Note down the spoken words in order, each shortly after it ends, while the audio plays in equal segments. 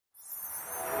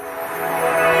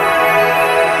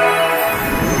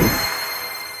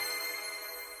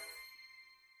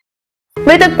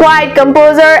With a quiet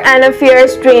composure and a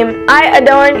fierce dream, I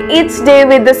adorn each day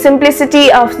with the simplicity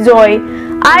of joy.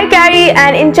 I carry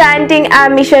an enchanting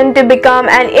ambition to become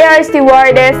an air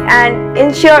stewardess and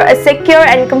ensure a secure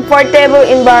and comfortable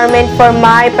environment for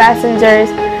my passengers.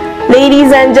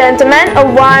 Ladies and gentlemen, a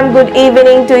warm good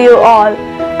evening to you all.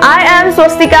 I am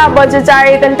Swostika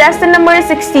Bajracharya, contestant number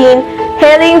 16,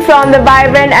 hailing from the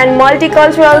vibrant and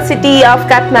multicultural city of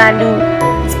Kathmandu.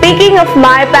 Speaking of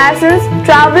my passions,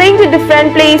 traveling to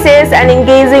different places and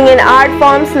engaging in art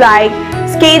forms like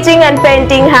sketching and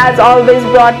painting has always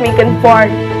brought me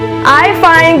comfort. I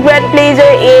find great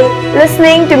pleasure in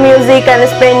listening to music and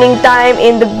spending time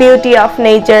in the beauty of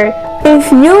nature.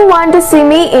 If you want to see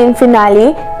me in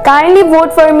finale, kindly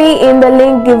vote for me in the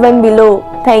link given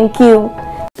below. Thank you.